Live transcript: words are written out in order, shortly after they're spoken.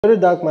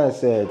VeryDarkMan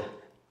said,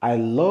 I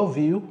love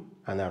you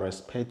and I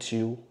respect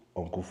you,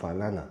 Uncle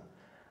Falana,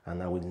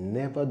 and I will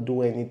never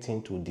do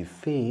anything to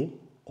defame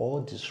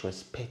or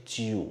disrespect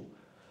you.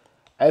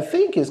 I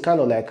think it's kind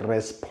of like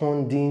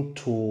responding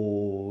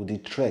to the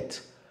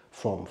threat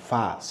from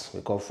Falz,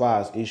 because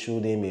Falz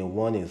issued him a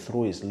warning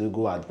through his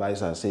legal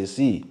advisor and say,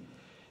 see,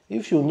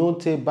 if you no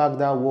take back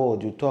that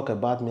word you talk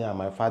about me and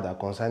my father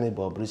concerning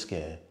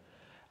Bobrisky,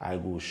 I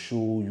will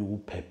show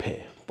you pepper.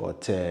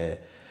 But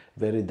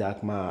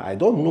VeryDarkMan, I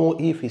don't know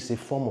if it's a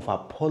form of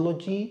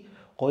apology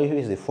or if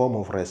it's a form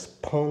of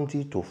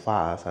responding to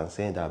Falz and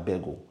saying that,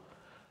 Bego,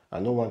 I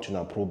don't want you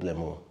no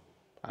problem.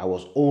 I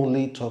was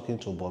only talking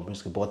to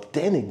Bobrisky. But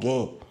then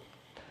again,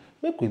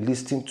 make we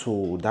listen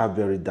to that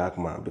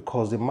VeryDarkMan,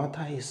 because the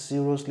matter is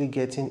seriously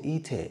getting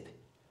heated.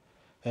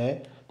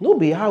 No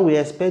be how we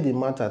expect the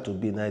matter to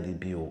be now the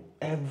bill.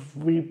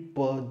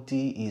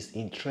 Everybody is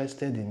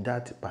interested in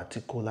that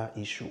particular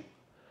issue.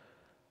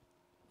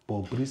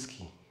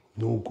 Bobrisky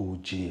no go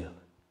jail.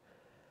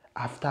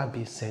 After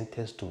being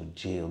sentenced to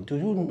jail, do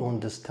you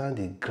understand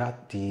the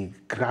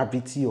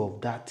gravity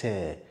of that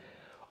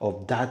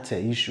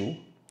issue?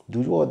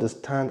 Do you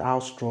understand how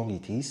strong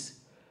it is?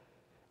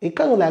 It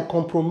kind of like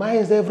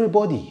compromised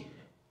everybody.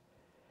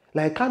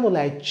 Like kind of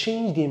like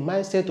change the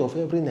mindset of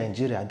every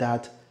Nigeria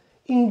that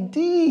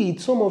indeed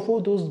some of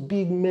all those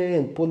big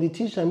men,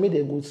 politicians, made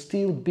they go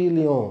steal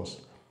billions.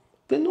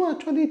 They don't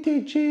actually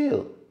take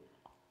jail.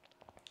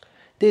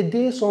 They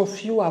did some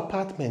few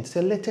apartments,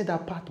 selected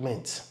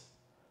apartments.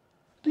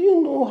 Do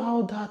you know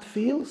how that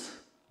feels?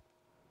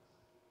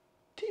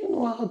 Do you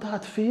know how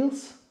that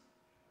feels?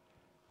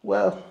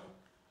 Well,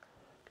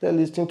 let's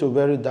listen to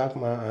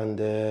VeryDarkMan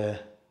and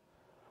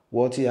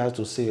what he has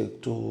to say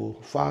to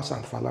Falz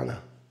and Falana.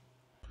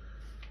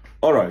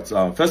 All right.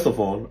 First of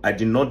all, I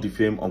did not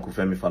defame Uncle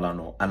Femi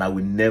Falana, and I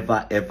will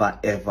never, ever,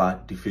 ever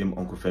defame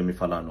Uncle Femi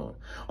Falana.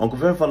 Uncle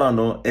Femi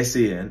Falana,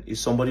 SAN, is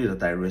somebody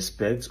that I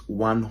respect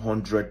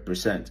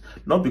 100%.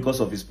 Not because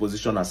of his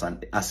position as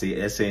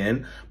a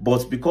SAN,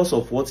 but because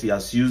of what he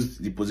has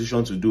used the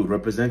position to do,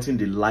 representing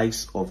the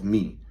likes of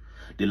me.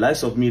 The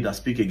likes of me that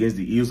speak against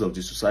the ills of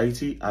the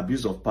society,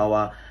 abuse of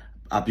power,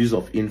 abuse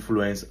of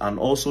influence, and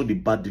also the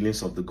bad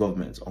dealings of the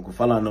government. Uncle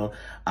Falana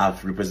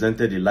have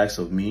represented the likes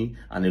of me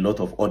and a lot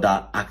of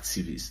other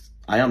activists.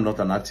 I am not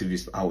an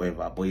activist,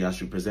 however, but he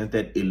has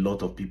represented a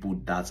lot of people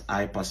that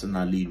I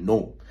personally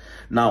know.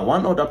 Now,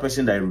 one other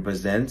person that I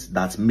represent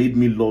that made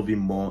me love him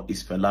more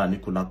is Fela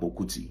Anikulapo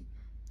Kuti.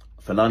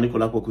 Fela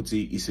Anikulapo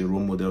Kuti is a role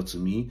model to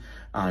me,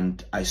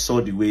 and I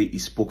saw the way he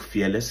spoke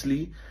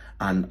fearlessly,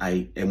 and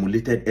I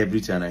emulated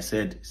everything, and I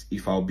said,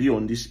 if I'll be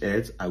on this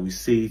earth, I will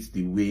say it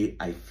the way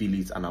I feel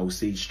it, and I will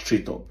say it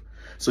straight up.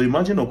 So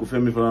imagine Uncle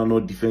Femi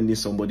Falana defending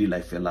somebody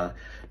like Fela.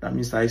 That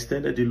means I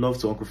extended the love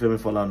to Uncle Femi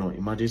Falana.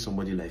 Imagine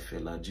somebody like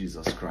Fela,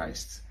 Jesus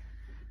Christ.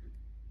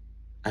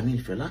 I mean,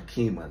 Fela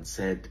came and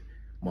said,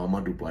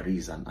 Muhammadu Buhari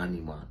is an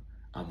animal,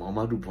 and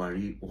Muhammadu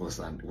Buhari was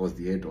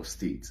the head of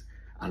state,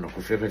 and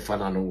Uncle Femi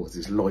Falana was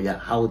his lawyer.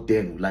 How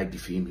then will I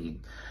defame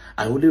him?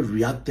 I only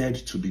reacted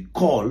to the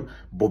call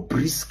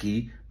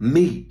Bobrisky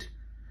made,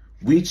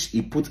 which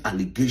he put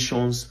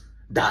allegations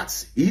that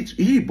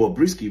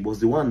Bobrisky was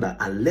the one that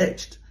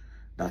alleged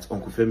that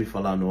Uncle Femi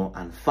Falana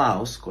and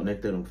Falz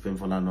connected Uncle Femi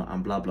Falana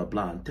and blah, blah,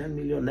 blah, and 10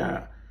 million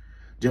naira.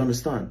 Do you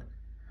understand?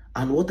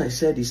 And what I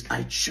said is,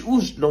 I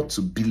choose not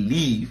to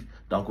believe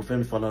that Uncle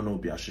Femi Falana will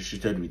be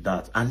associated with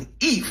that. And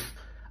if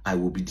I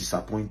will be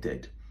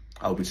disappointed,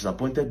 I will be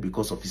disappointed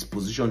because of his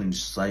position in the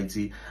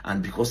society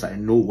and because I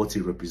know what he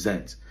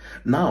represents.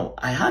 Now,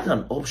 I had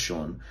an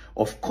option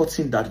of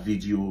cutting that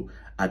video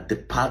at the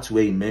part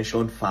where he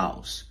mentioned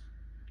Falz.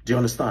 Do you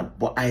understand?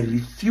 But I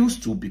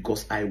refused to,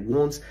 because I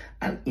want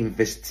an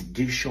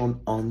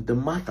investigation on the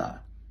matter.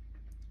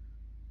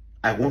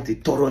 I want a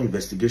thorough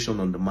investigation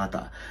on the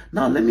matter.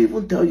 Now, let me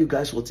even tell you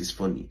guys what is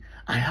funny.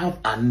 I have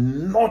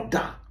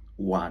another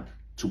one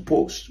to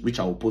post, which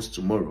I will post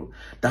tomorrow,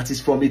 that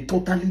is from a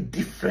totally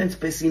different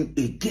person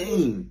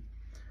again.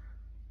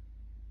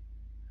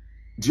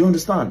 Do you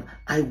understand?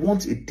 I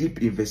want a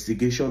deep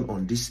investigation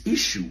on this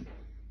issue.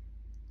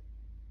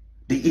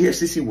 The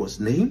EFCC was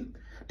named.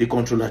 The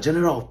Controller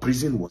General of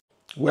Prison was...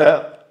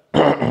 Well,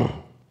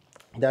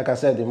 like I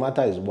said, the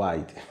matter is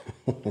wide.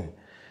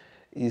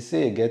 He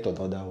say get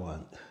another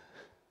one.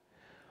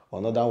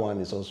 Another one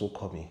is also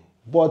coming.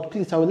 But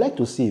please, I would like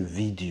to see a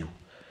video.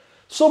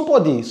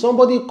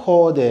 Somebody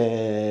called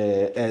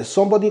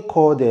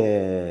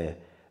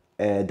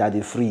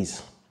Daddy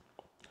Freeze.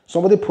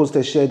 Somebody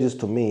posted, shared this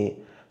to me.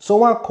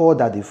 Someone called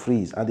Daddy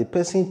Freeze, and the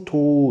person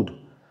told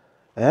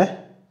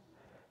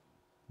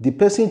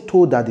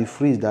Daddy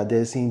Freeze that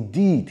there's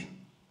indeed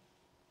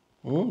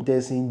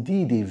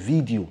a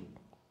video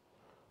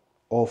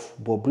of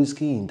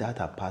Bobrisky in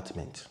that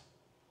apartment.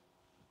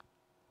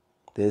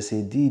 There's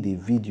indeed a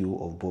video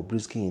of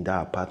Bobrisky in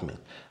that apartment.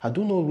 I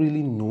do not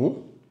really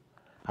know.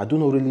 I do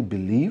not really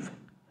believe,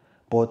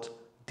 but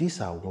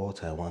these are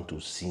what I want to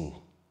see.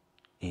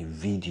 A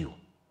video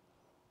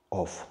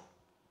of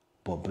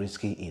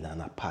Bobrisky in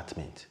an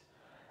apartment.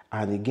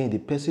 And again, the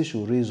person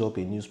should raise up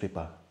a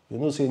newspaper. You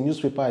know, say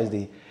newspaper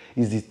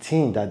is the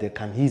thing that they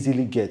can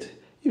easily get.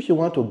 If you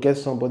want to get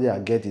somebody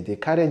and get it, they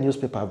carry a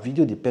newspaper,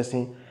 video the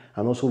person,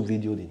 and also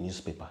video the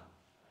newspaper.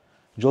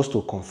 Just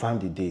to confirm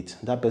the date.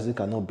 That person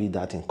cannot beat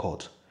that in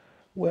court.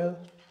 Well,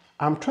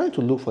 I'm trying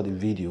to look for the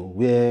video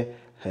where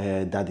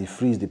Daddy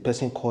Freeze, the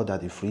person called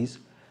Daddy Freeze,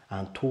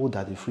 and told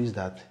Daddy Freeze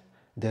that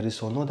there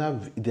is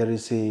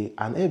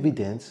an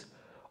evidence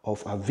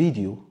of a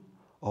video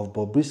of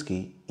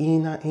Bobrisky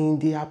in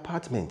the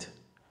apartment.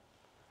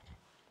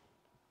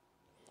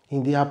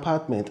 In the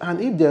apartment.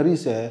 And if there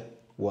is a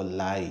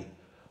lie,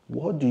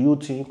 what do you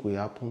think will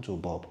happen to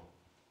Bob?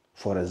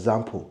 For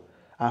example,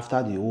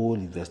 after the whole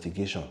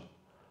investigation,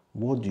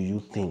 what do you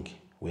think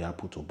will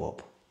happen to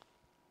Bob?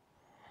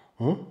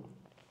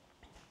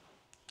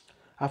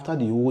 After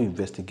the whole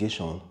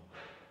investigation,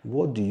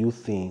 what do you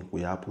think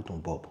will happen to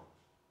Bob?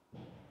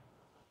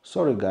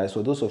 Sorry guys,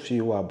 for those of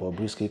you who are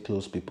Bobrisky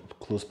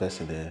close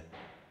person there,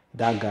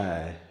 that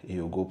guy, he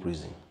will go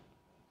prison.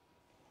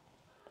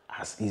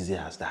 As easy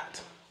as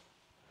that.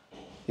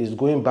 He's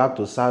going back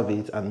to serve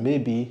it, and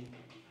maybe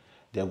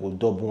they will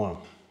double one.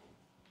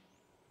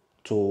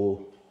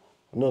 To,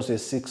 say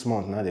 6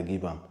 months now they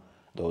give him.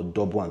 They'll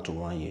double one to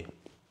 1 year.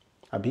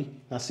 Abi,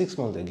 now 6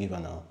 months they give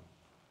him now.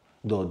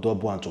 They'll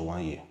double one to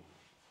 1 year.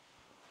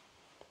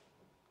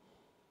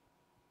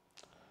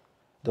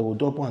 They will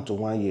double one to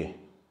 1 year.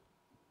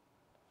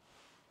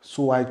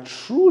 So I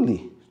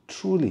truly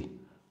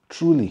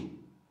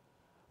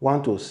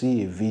want to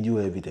see a video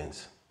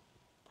evidence.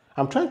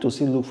 I'm trying to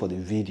look for the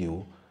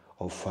video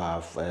of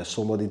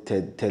somebody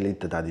telling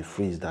Daddy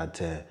Freeze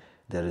that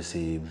there is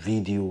a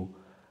video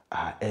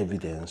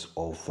evidence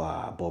of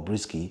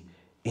Bobrisky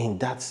in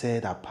that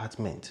said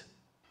apartment.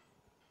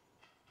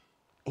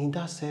 In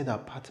that said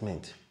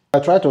apartment. I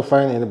tried to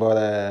find it, but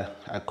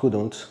I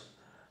couldn't.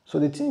 So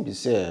the thing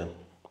is,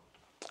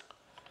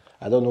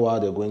 I don't know how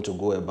they're going to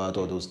go about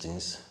all those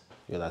things.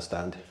 You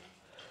understand?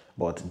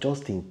 But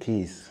just in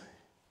case,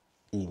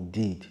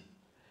 indeed,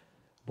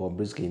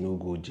 Bobrisky no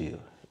go jail.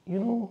 You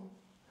know,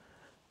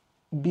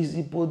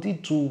 busybody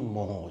too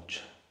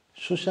much.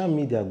 Social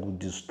media could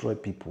destroy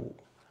people.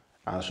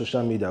 And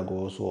social media could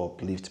also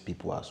uplift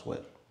people as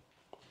well.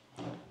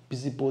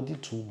 Busybody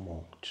too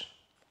much.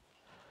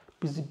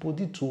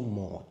 Busybody too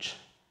much.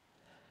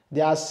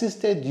 They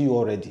assisted you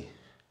already.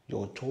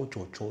 Your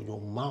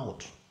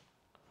mouth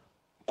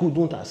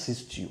couldn't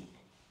assist you.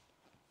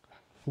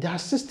 They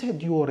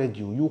assisted you already.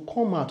 You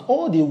come out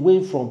all the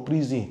way from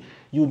prison.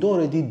 You don't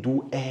already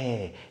do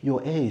hair. Your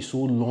hair is so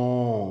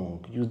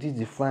long. You did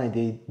the fine.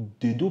 They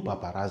do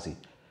paparazzi.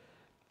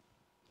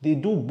 They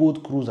do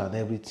boat cruise and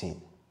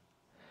everything.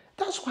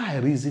 That's why I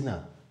reason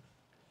her.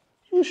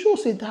 You sure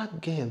say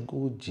that girl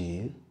go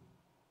jail?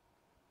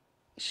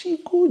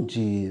 She go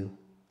jail.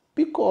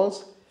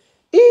 Because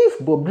if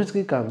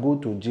Bobrisky can go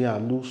to jail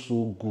and look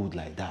so good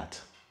like that,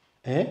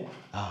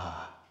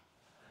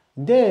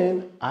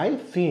 then I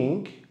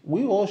think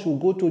we all should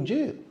go to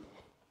jail.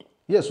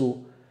 Yes,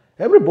 so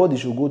everybody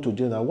should go to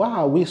jail. Now, why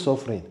are we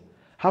suffering?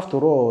 After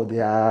all,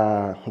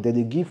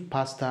 they give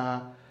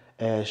pasta,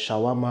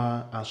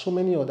 shawarma, and so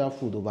many other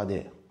food over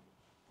there.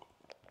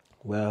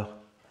 Well,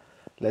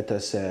 let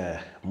us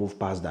move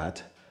past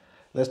that.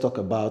 Let's talk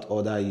about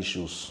other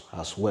issues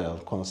as well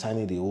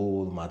concerning the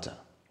whole matter.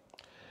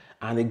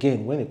 And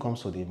again, when it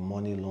comes to the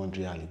money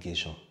laundering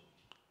allegations,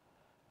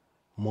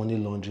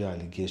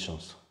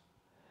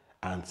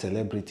 and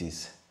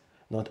celebrities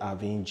not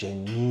having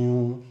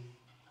genuine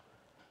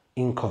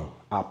income,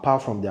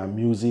 apart from their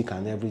music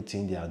and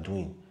everything they are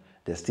doing,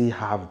 they still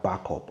have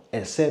backup,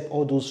 except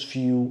all those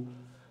few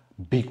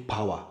big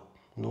power.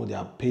 You know, they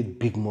are paid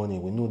big money.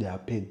 We know they are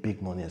paid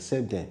big money,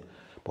 except them.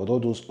 But all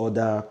those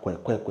other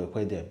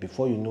there,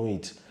 before you know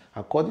it,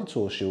 according to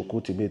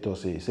Oshioku Tibeto,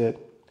 he said,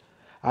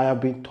 I have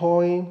been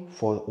touring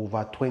for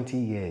over 20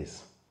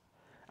 years,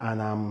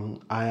 and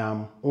I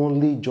am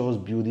only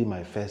just building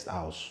my first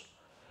house.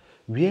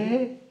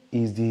 Where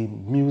is the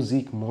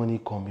music money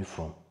coming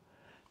from?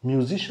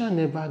 Musician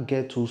never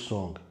get 2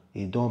 songs.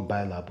 He don't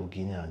buy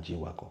Lamborghini and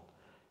G-Wagon.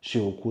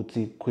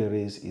 Oshioku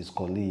queries his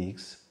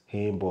colleagues,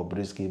 him,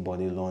 Bobrisky,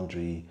 money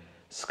laundry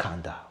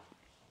scandal.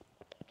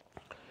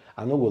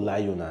 I'm not gonna lie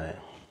you now,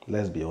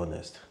 let's be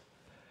honest.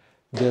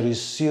 There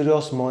is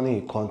serious money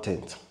in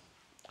content.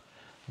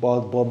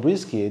 But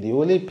Bobrisky, the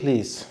only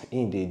place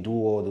they do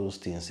all those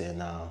things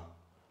now,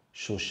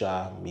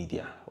 social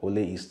media,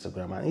 only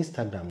Instagram. And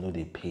Instagram, no,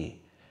 they pay.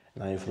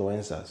 Now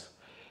influencers.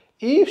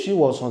 If she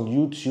was on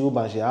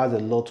YouTube and she has a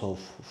lot of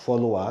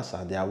followers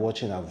and they are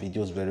watching her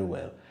videos very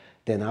well,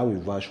 then I will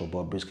vouch for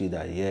Bobrisky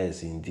that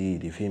yes,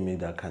 indeed, if he made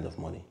that kind of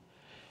money.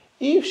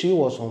 If she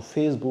was on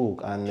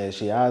Facebook and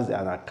she has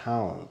an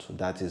account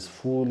that is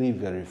fully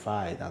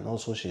verified and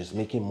also she's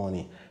making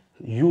money,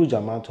 huge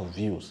amount of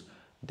views,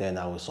 then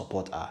I will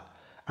support her.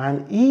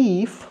 And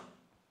if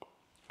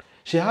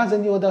she has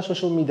any other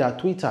social media,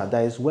 Twitter,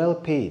 that is well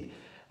paid,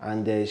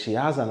 and she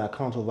has an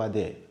account over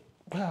there,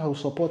 well, I will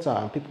support her,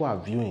 and people are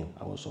viewing,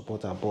 I will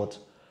support her. But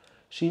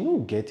she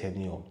don't get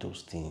any of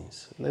those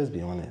things. Let's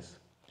be honest.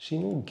 She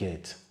no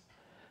get.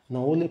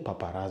 Now only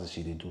paparazzi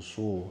she dey do.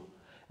 So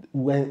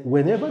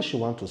whenever she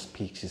want to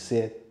speak, she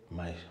said,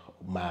 you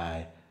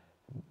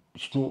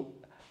know,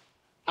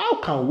 how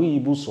can we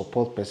even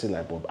support person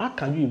like Bob? How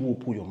can you even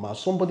open your mouth?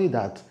 Somebody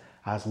that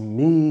has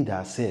made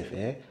herself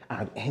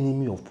an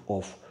enemy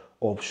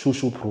of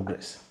social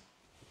progress.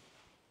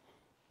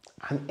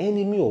 An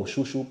enemy of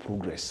social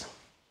progress.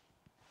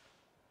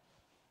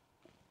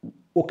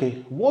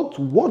 Okay,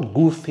 what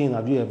good thing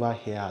have you ever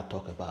heard her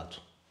talk about?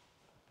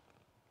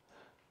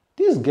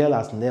 This girl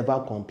has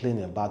never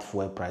complained about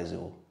fuel price.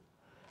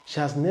 She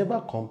has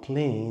never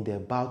complained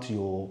about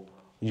your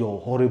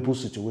horrible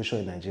situation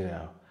in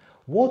Nigeria.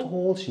 What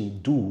all she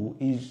do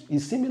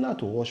is similar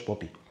to Hush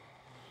Puppy.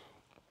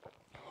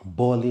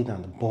 Balling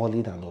and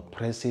balling and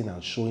oppressing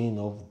and showing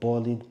off.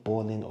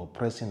 Balling,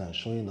 oppressing and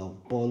showing off.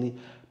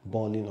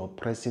 Balling,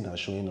 oppressing and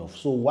showing off.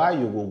 So why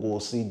you go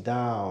sit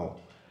down?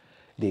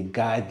 The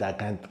guy, that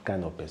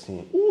kind of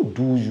person. Who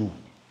do you?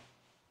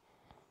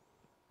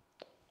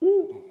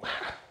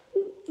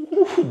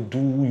 Who do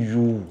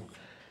you?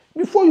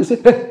 Before you say,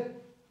 hey,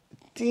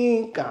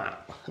 think,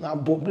 now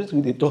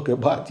Bobrisky they talk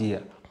about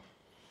here.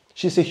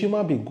 She's a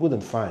human being, good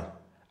and fine,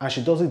 and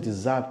she doesn't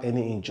deserve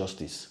any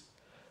injustice.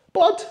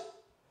 But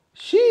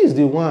she is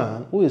the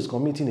one who is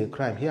committing a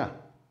crime here.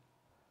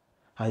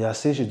 And you are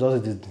saying she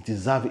doesn't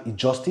deserve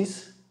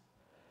injustice?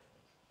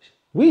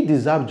 We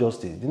deserve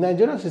justice. The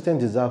Nigerian system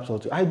deserves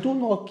justice. I do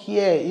not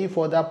care if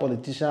other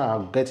politicians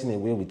are getting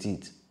away with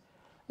it.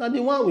 Now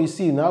the one we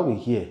see, now we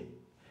hear.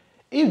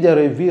 If they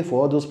reveal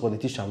for all those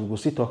politicians, we will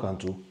still talk and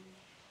to.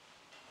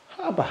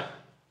 Haba.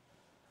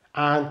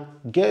 And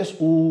guess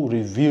who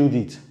revealed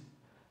it?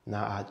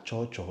 Now at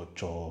church.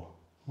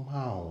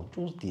 Wow,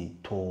 just the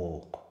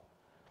talk.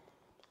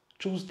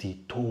 Just the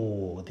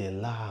talk, they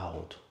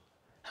loud.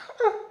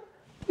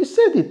 We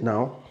said it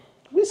now.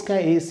 Which kind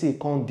of AC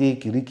can't dey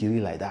kiri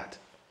like that?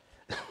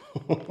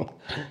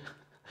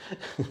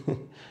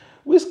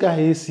 Which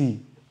kind of AC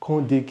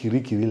can't dey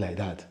kiri like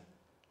that?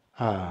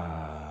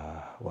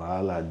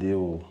 Wahala dey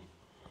o.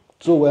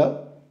 So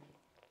well,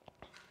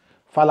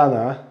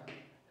 Falana,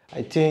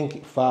 I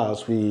think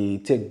Falz will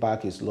take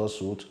back his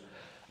lawsuit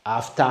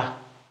after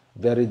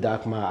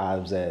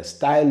VeryDarkMan has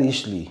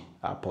stylishly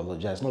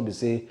apologized. Not be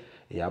say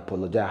he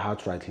apologized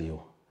outrightly.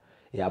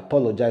 He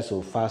apologized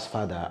to Falz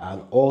father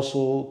and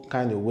also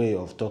kind of way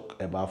of talk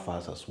about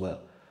Falz as well.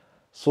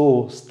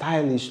 So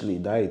stylishly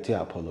that he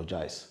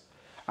apologized.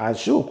 And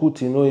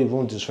Shokuti no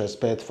even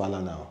disrespect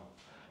Falana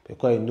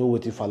because he know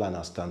what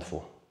Falana stand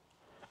for.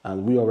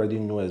 And we already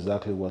know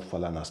exactly what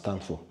Falana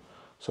stand for.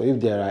 So if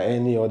there are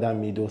any other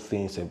middle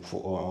things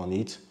on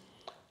it,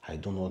 I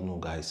do not know,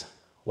 guys.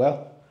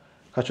 Well,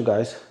 catch you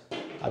guys.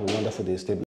 Have a wonderful day. Stay blessed.